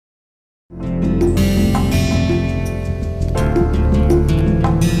So,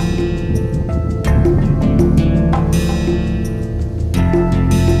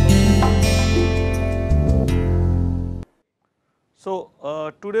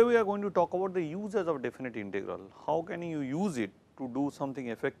 today we are going to talk about the uses of definite integral. How can you use it to do something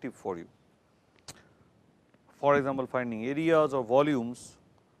effective for you? For example, finding areas or volumes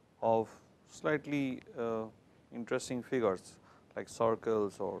of slightly interesting figures like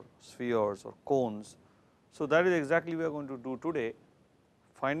circles or spheres or cones. So, that is exactly we are going to do today,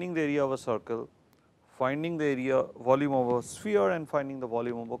 finding the area of a circle, finding the area volume of a sphere and finding the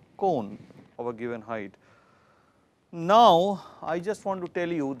volume of a cone of a given height. Now, I just want to tell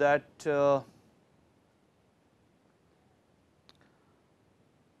you that the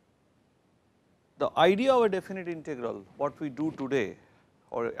idea of a definite integral, what we do today,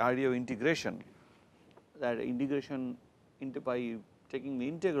 or idea of integration, that integration by taking the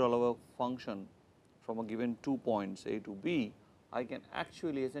integral of a function from a given 2 points a to b, I can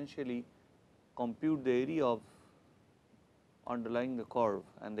actually essentially compute the area of underlying the curve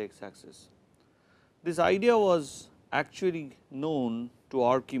and the x axis. This idea was actually known to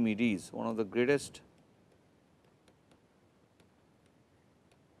Archimedes, one of the greatest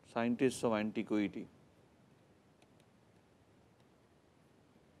scientists of antiquity.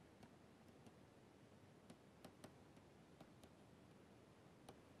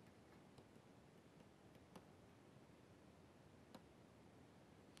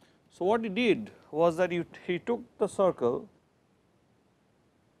 So, what he did was that he took the circle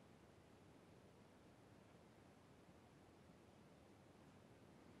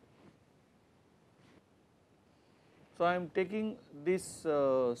So, I am taking this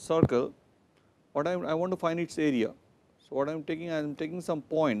circle, what I want to find its area. So, what I am taking some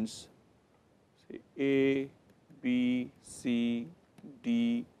points say A, B, C,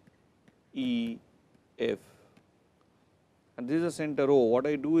 D, E, F, and this is the center O. What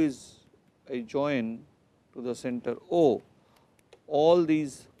I do is I join to the center O all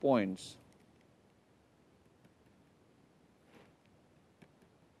these points.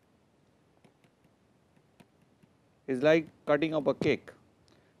 Is like cutting up a cake,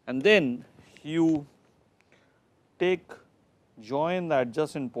 and then you join the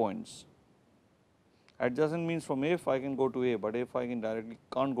adjacent points. Adjacent means from F I can go to A, but if I can directly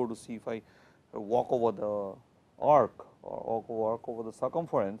can't go to C, if I walk over the arc or walk over the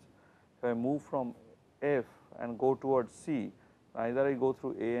circumference, if I move from F and go towards C, either I go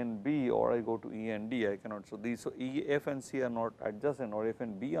through A and B or I go to E and D, I cannot. So, these E, F and C are not adjacent, or F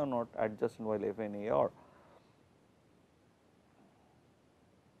and B are not adjacent while F and A are.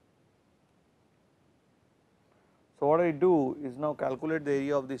 So, what I do is now calculate the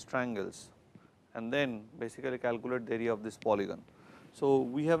area of these triangles and then basically calculate the area of this polygon. So,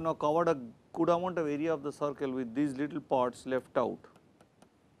 we have now covered a good amount of area of the circle with these little parts left out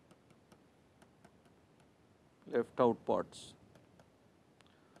parts.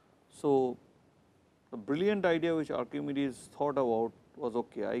 So, the brilliant idea which Archimedes thought about was,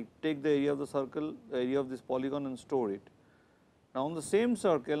 okay, I take the area of the circle, the area of this polygon and store it. Now, on the same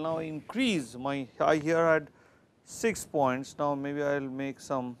circle, now I increase I here had 6 points, now maybe I will make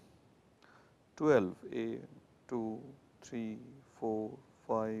some 12, 2, 3, 4,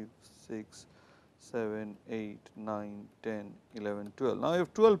 5, 6, 7, 8, 9, 10, 11, 12. Now, I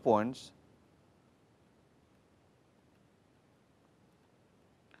have 12 points,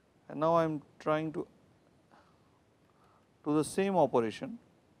 and now I am trying to do the same operation.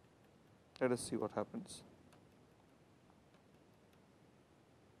 Let us see what happens.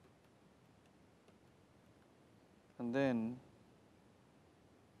 And then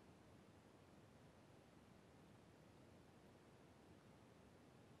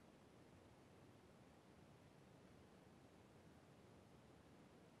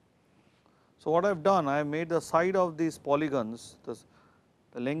so, what I have done, I have made the side of these polygons,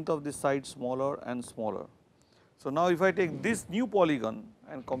 the length of this side smaller and smaller. So, now if I take this new polygon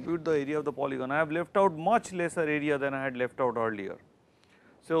and compute the area of the polygon, I have left out much lesser area than I had left out earlier.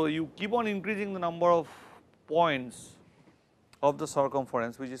 So, you keep on increasing the number of points of the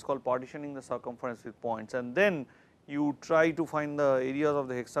circumference, which is called partitioning the circumference with points, and then you try to find the areas of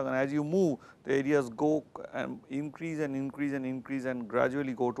the hexagon. As you move, the areas go and increase and increase and increase and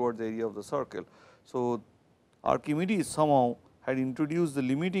gradually go towards the area of the circle. So, Archimedes somehow had introduced the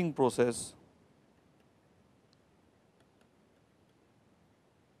limiting process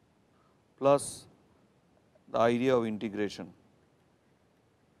plus the idea of integration.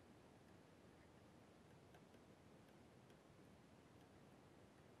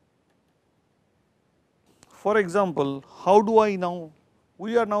 For example, how do I now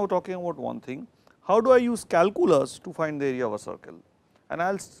we are now talking about one thing, how do I use calculus to find the area of a circle, and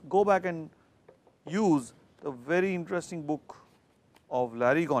I will go back and use the very interesting book of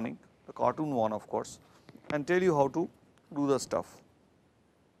Larry Connick, the cartoon one of course, and tell you how to do the stuff.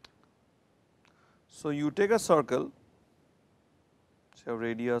 So, you take a circle, say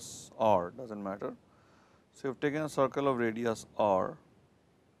radius r, does not matter. So, you have taken a circle of radius r,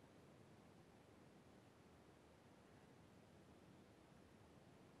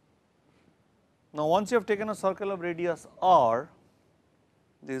 now once you have taken a circle of radius r,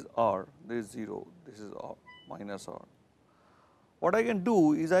 this is r, this is 0, this is r, minus r. What I can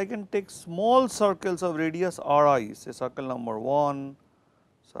do is I can take small circles of radius ri, say circle number 1,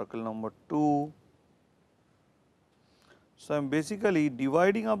 circle number 2. So, I am basically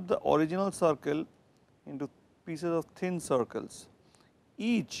dividing up the original circle into pieces of thin circles,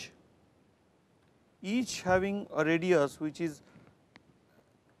 each having a radius which is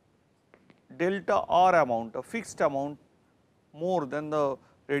delta r amount, a fixed amount more than the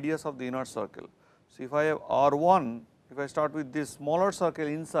radius of the inner circle. So, if I have r1, if I start with this smaller circle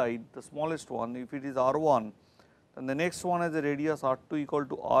inside, the smallest one, if it is r1, then the next one has a radius r2 equal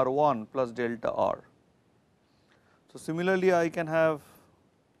to r1 plus delta r. So, similarly, I can have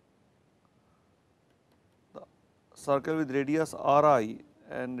the circle with radius ri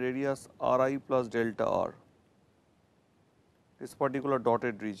and radius ri plus delta r, this particular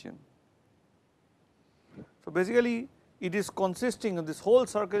dotted region. So, basically it is consisting of, this whole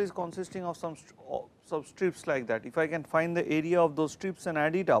circle is consisting of some strips like that. If I can find the area of those strips and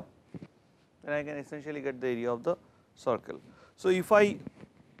add it up, then I can essentially get the area of the circle. So, if I,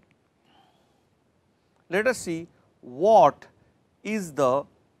 let us see what is the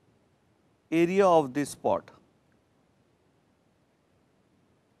area of this spot.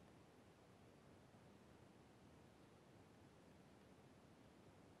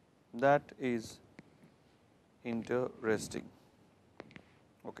 That is interesting.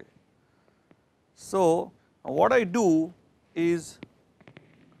 Okay. So, what I do is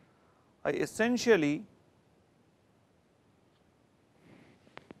I essentially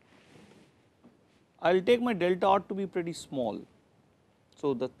I will take my delta r to be pretty small.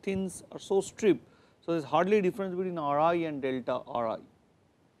 So, the thins are so stripped. So, there is hardly a difference between Ri and delta Ri.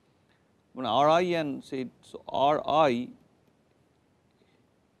 When Ri and say, so Ri,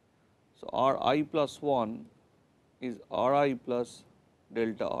 so Ri plus 1 is Ri plus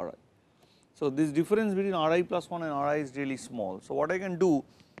delta Ri. So, this difference between Ri plus 1 and Ri is really small. So, what I can do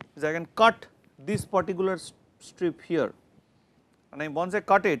is I can cut this particular strip here, and once I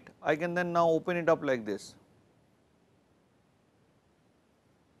cut it, I can then now open it up like this.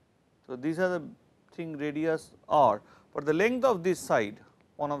 So, these are the thing radius r, but the length of this side,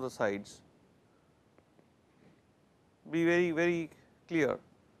 one of the sides, be very clear.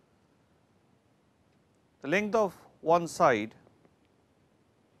 The length of one side,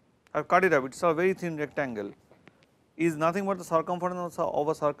 I have cut it up, it is a very thin rectangle, is nothing but the circumference of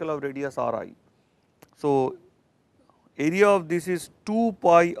a circle of radius ri. So, area of this is 2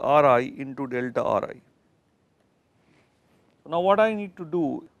 pi ri into delta ri. Now, what I need to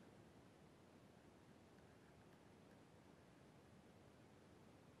do,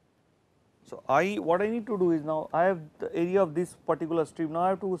 so what I need to do is, now I have the area of this particular strip, now I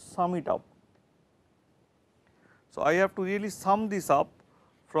have to sum it up. So, I have to really sum this up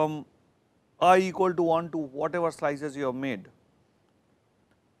from I equal to 1 to whatever slices you have made.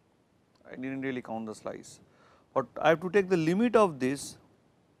 I did not really count the slice, but I have to take the limit of this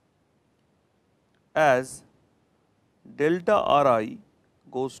as delta Ri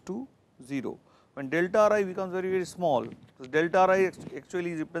goes to 0. When delta Ri becomes very small, so delta Ri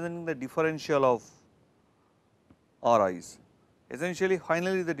actually is representing the differential of Ri's. Essentially,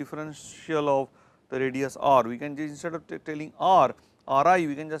 finally, the differential of the radius r, we can just, instead of telling r, Ri,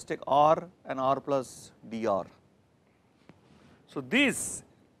 we can just take r and r plus dr. So, this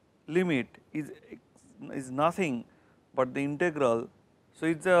limit is nothing but the integral. So,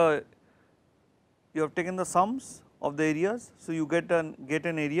 it is a, you have taken the sums of the areas. So, you get an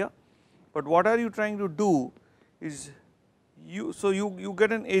area, but what are you trying to do is you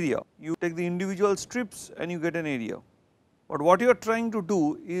get an area, you take the individual strips and you get an area, but what you are trying to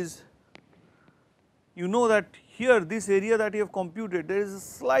do is, you know that here this area that you have computed, there is a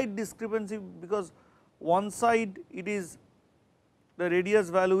slight discrepancy, because one side it is the radius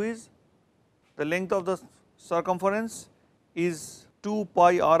value is, the length of the circumference is 2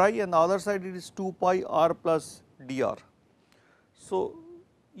 pi ri, and the other side it is 2 pi r plus dr. So,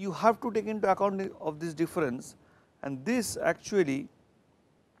 you have to take into account of this difference, and this actually,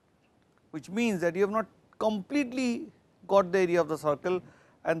 which means that you have not completely got the area of the circle.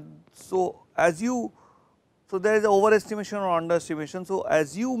 And so, as you, so there is a overestimation or underestimation. So,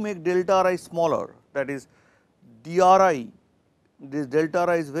 as you make delta Ri smaller, that is dRi, this delta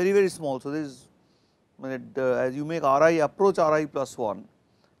Ri is very very small. So, this is as you make Ri approach Ri plus 1,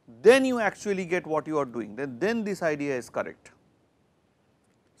 then you actually get what you are doing, then this idea is correct.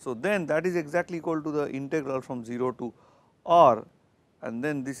 So, then that is exactly equal to the integral from 0 to r, and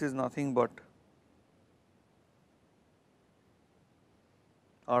then this is nothing but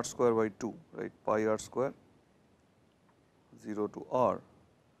r square by 2, right, pi r square 0 to r,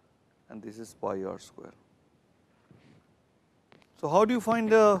 and this is pi r square. So, how do you find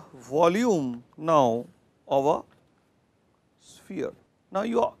the volume now of a sphere? Now,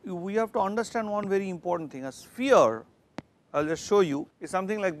 we have to understand one very important thing. A sphere, I will just show you, is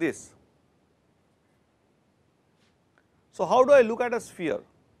something like this. So, how do I look at a sphere?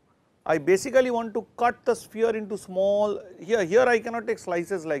 I basically want to cut the sphere into small, here I cannot take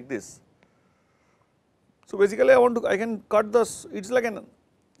slices like this. So, basically I can cut this, it is like a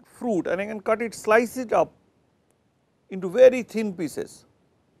fruit, and I can cut it, slice it up into very thin pieces,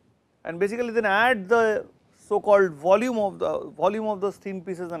 and basically then add the so called volume of those thin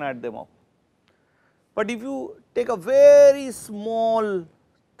pieces and add them up. But if you take a very small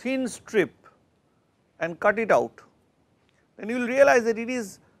thin strip and cut it out, then you will realize that it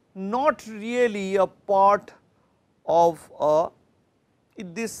is not really a part of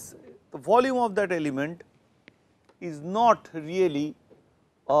the volume of that element is not really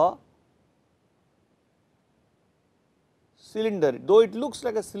a cylinder, though it looks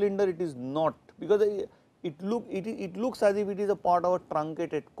like a cylinder, it is not, because it looks as if it is a part of a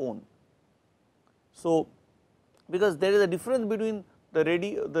truncated cone. So, because there is a difference between the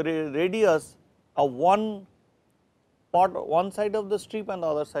radius of one side of the strip and the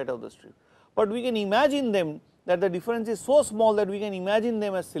other side of the strip, but we can imagine them that the difference is so small that we can imagine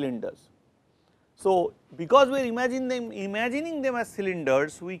them as cylinders. So, because we are imagining them as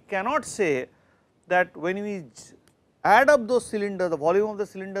cylinders, we cannot say that when we add up those cylinders, the volume of the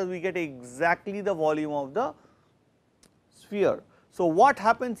cylinders, we get exactly the volume of the sphere. So, what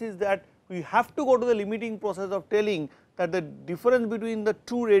happens is that we have to go to the limiting process of telling that the difference between the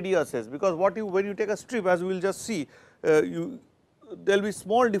two radiuses, because when you take a strip, as we will just see, there will be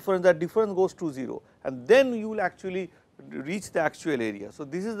small difference, that difference goes to 0, and then you will actually reach the actual area. So,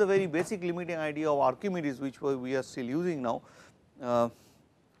 this is the very basic limiting idea of Archimedes, which we are still using now.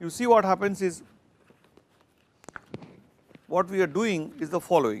 You see what happens is, what we are doing is the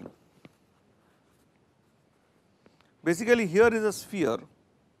following. Basically, here is a sphere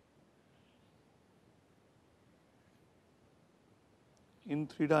in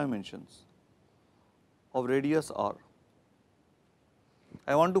 3 dimensions of radius r.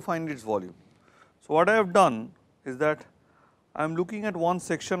 I want to find its volume. So, what I have done is that I am looking at one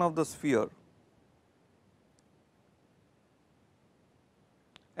section of the sphere,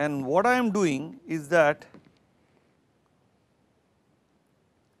 and what I am doing is that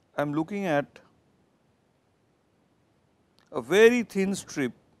I am looking at a very thin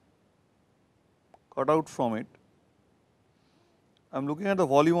strip cut out from it. I am looking at the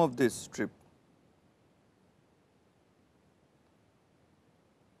volume of this strip.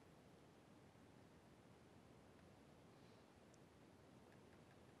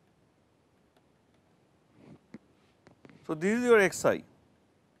 So, this is your xi,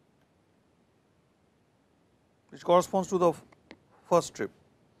 which corresponds to the first strip.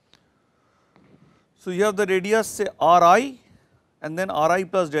 So, you have the radius say Ri and then Ri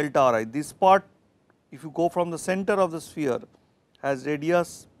plus delta Ri. This part, if you go from the center of the sphere, has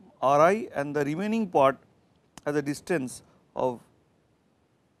radius Ri, and the remaining part has a distance of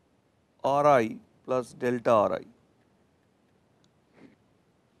Ri plus delta Ri.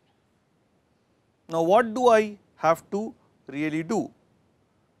 Now, what do I have to really do?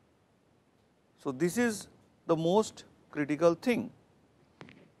 So, this is the most critical thing.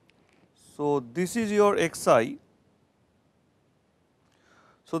 So, this is your xi.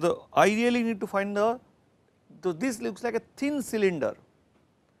 So, I really need to find so this looks like a thin cylinder,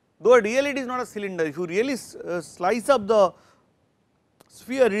 though really it is not a cylinder. If you really slice up the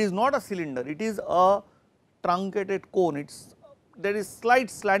sphere, it is not a cylinder, it is a truncated cone. There is slight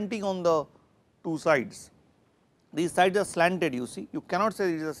slanting on the two sides. These sides are slanted, you see, you cannot say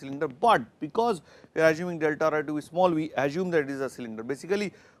it is a cylinder, but because we are assuming delta R to be small, we assume that it is a cylinder.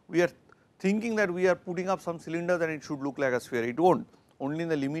 Basically, we are thinking that we are putting up some cylinders and it should look like a sphere. It will not, only in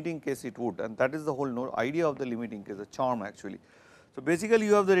the limiting case it would, and that is the whole idea of the limiting case, the charm actually. So, basically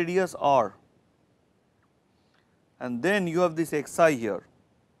you have the radius r, and then you have this xi here,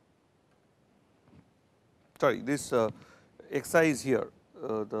 sorry, this xi is here,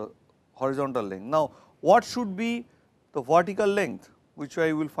 the horizontal length. Now, what should be the vertical length, which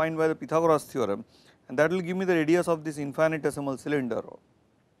I will find by the Pythagoras theorem, and that will give me the radius of this infinitesimal cylinder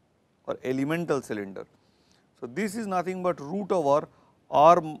or elemental cylinder. So, this is nothing but root over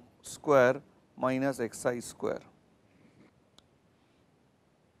r square minus xi square.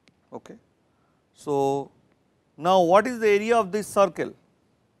 Okay. So, now what is the area of this circle?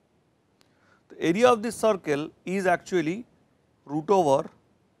 The area of this circle is actually root over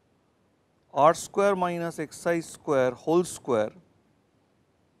r square minus xi square whole square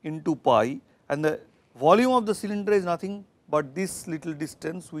into pi, and the volume of the cylinder is nothing but this little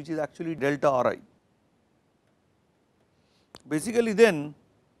distance, which is actually delta r I. Basically, then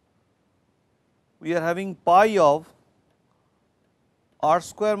we are having pi of r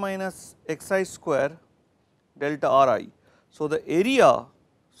square minus xi square delta r I. So, the area,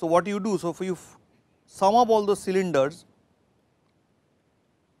 so what you do, so if you sum up all the cylinders,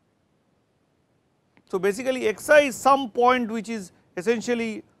 so basically xi is some point which is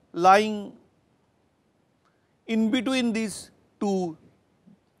essentially lying in between these two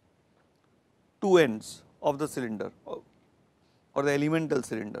ends of the cylinder or the elemental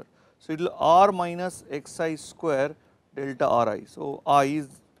cylinder. So, it will r minus xi square delta r I. So, I is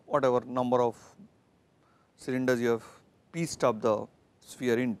whatever number of cylinders you have pieced up the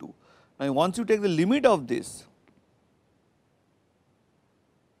sphere into. Now, once you take the limit of this,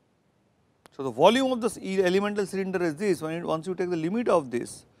 so the volume of the elemental cylinder is this, once you take the limit of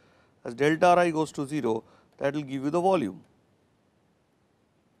this as delta r I goes to 0, that will give you the volume.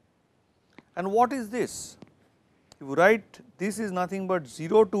 And what is this? If you write, this is nothing but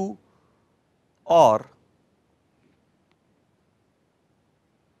 0 to r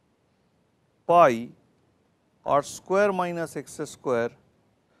pi r square minus x square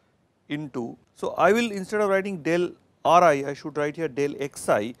into, so I will, instead of writing del r I should write here del x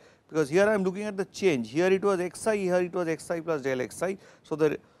I, because here I am looking at the change, here it was x I, here it was x I plus del x I. So,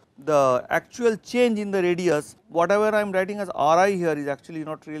 the actual change in the radius, whatever I am writing as r I here is actually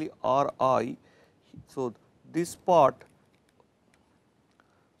not really r I. So, this part,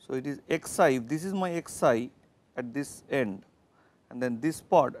 so it is x I, this is my x I at this end, and then this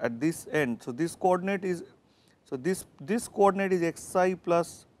part at this end. So, this coordinate is, so this coordinate is x I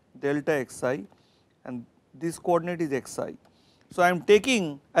plus delta x I, and this coordinate is x I. So, I am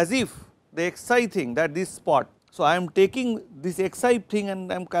taking as if the x I thing, that this part. So, I am taking this x I thing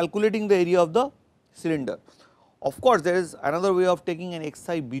and I am calculating the area of the cylinder. Of course, there is another way of taking an x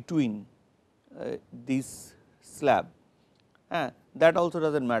I between this slab, that also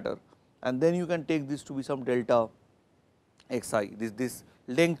does not matter, and then you can take this to be some delta x I, this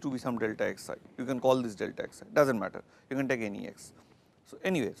length to be some delta x I, you can call this delta x I, does not matter, you can take any x. So,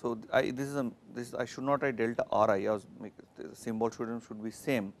 anyway, so this I should not write delta r I, the symbol should be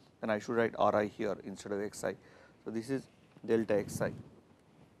same, then I should write r I here instead of x I. So, this is delta x I.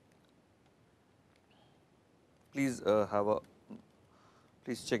 Please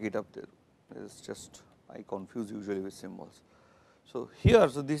please check it up there. It is just, I confuse usually with symbols. So, here,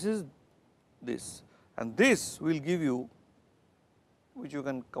 so this is this, and this will give you, which you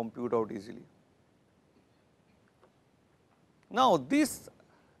can compute out easily. Now, this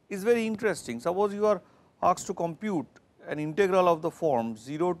is very interesting. Suppose you are asked to compute an integral of the form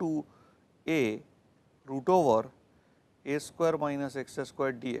 0 to a root over a square minus x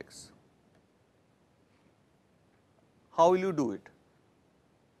square dx. How will you do it?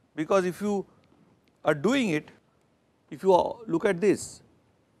 Because if you are doing it, if you look at this,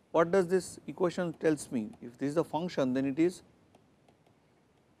 what does this equation tells me? If this is the function, then it is,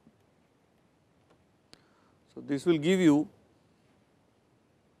 so this will give you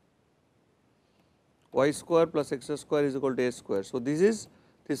y square plus x square is equal to a square. So, this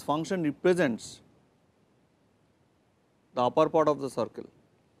function represents the upper part of the circle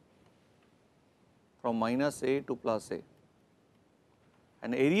from minus a to plus a,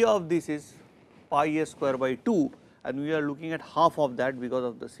 and area of this is pi a square by 2, and we are looking at half of that because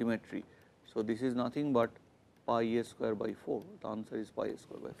of the symmetry. So, this is nothing but pi a square by 4, the answer is pi a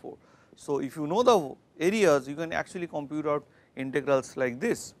square by 4. So, if you know the areas, you can actually compute out integrals like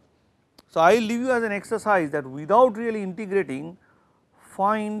this. So, I will leave you as an exercise that without really integrating,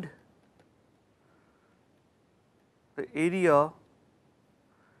 find the area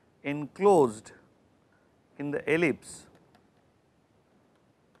enclosed in the ellipse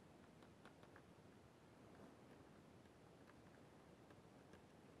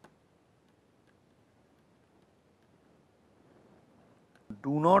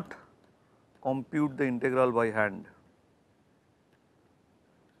do not compute the integral by hand.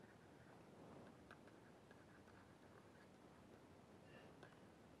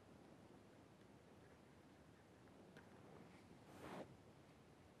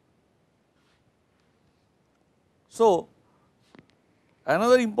 So,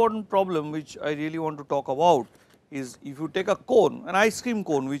 another important problem which I really want to talk about is if you take a cone, an ice cream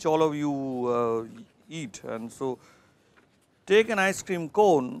cone which all of you eat, and so take an ice cream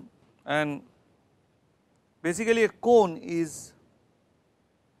cone, and basically a cone is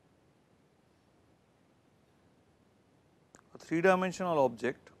a 3-dimensional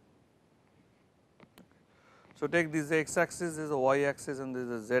object. So, take this x axis, this is a y axis and this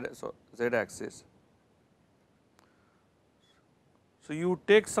is a z axis. So, you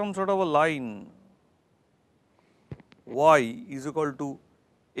take some sort of a line y is equal to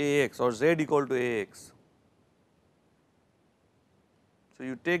ax or z equal to ax. So,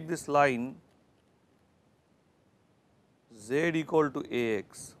 you take this line z equal to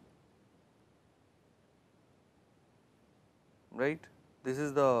ax, right. This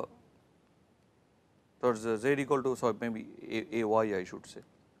is the z equal to, sorry, maybe ay I should say.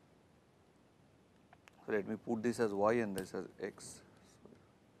 So, let me put this as y and this as x.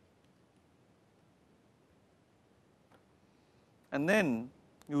 And then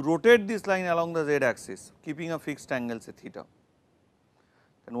you rotate this line along the z axis, keeping a fixed angle, say theta.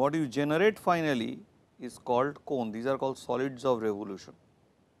 And what you generate finally is called cone. These are called solids of revolution,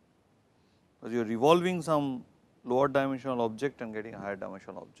 because you are revolving some lower dimensional object and getting a higher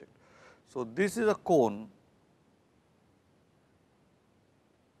dimensional object. So, this is a cone.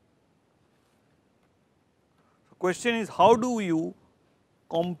 The question is, how do you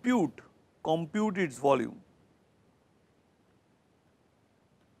compute its volume?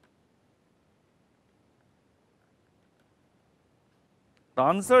 The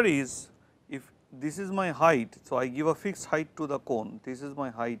answer is, if this is my height, so I give a fixed height to the cone, this is my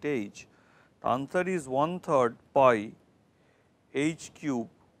height h, the answer is 1/3 pi h cube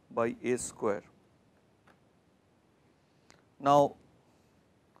by a square. Now,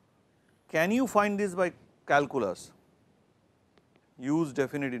 can you find this by calculus? Use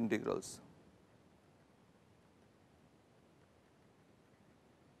definite integrals.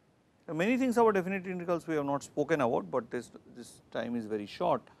 Many things about definite integrals we have not spoken about, but this time is very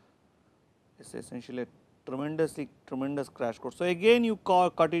short. It is essentially a tremendous crash course. So, again you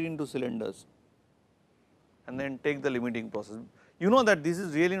cut it into cylinders and then take the limiting process. You know that this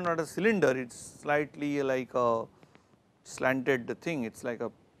is really not a cylinder, it is slightly like a slanted thing, it is like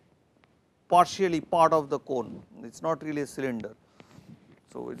a partially part of the cone, it is not really a cylinder.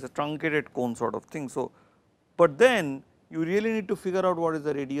 So, it is a truncated cone sort of thing. So, but then you really need to figure out what is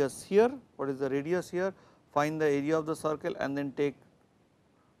the radius here, find the area of the circle and then take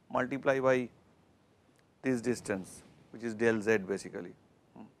multiply by this distance which is del z basically.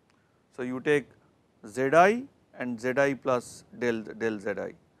 So, you take zi and zi plus del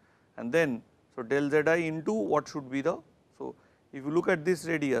zi, and then so del zi into what should be the, so if you look at this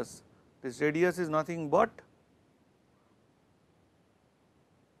radius is nothing but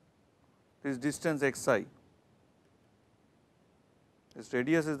this distance xi. This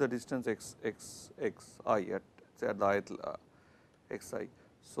radius is the distance xi at say at the height xi.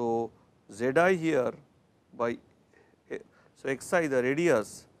 So, zi here by, so xi the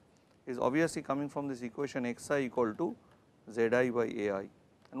radius is obviously coming from this equation xi equal to zi by ai,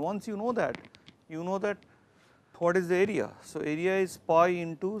 and once you know that what is the area. So, area is pi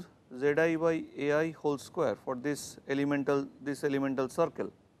into zi by ai whole square for this elemental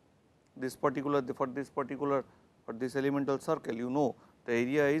circle, for this elemental circle, you know the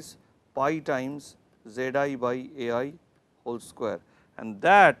area is pi times zi by ai whole square, and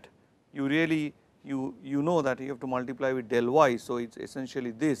that you really you know that you have to multiply with del y. So, it is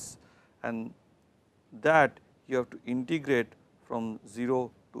essentially this, and that you have to integrate from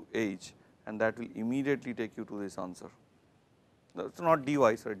 0 to h, and that will immediately take you to this answer. It is not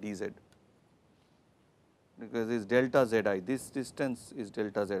dy, sorry, dz, because it is delta zi, this distance is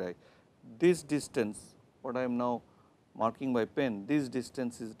delta zi, this distance what I am now marking by pen, this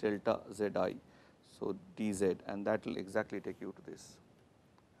distance is delta zi, so dz, and that will exactly take you to this,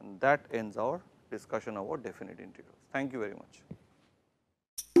 and that ends our discussion about definite integrals. Thank you very much.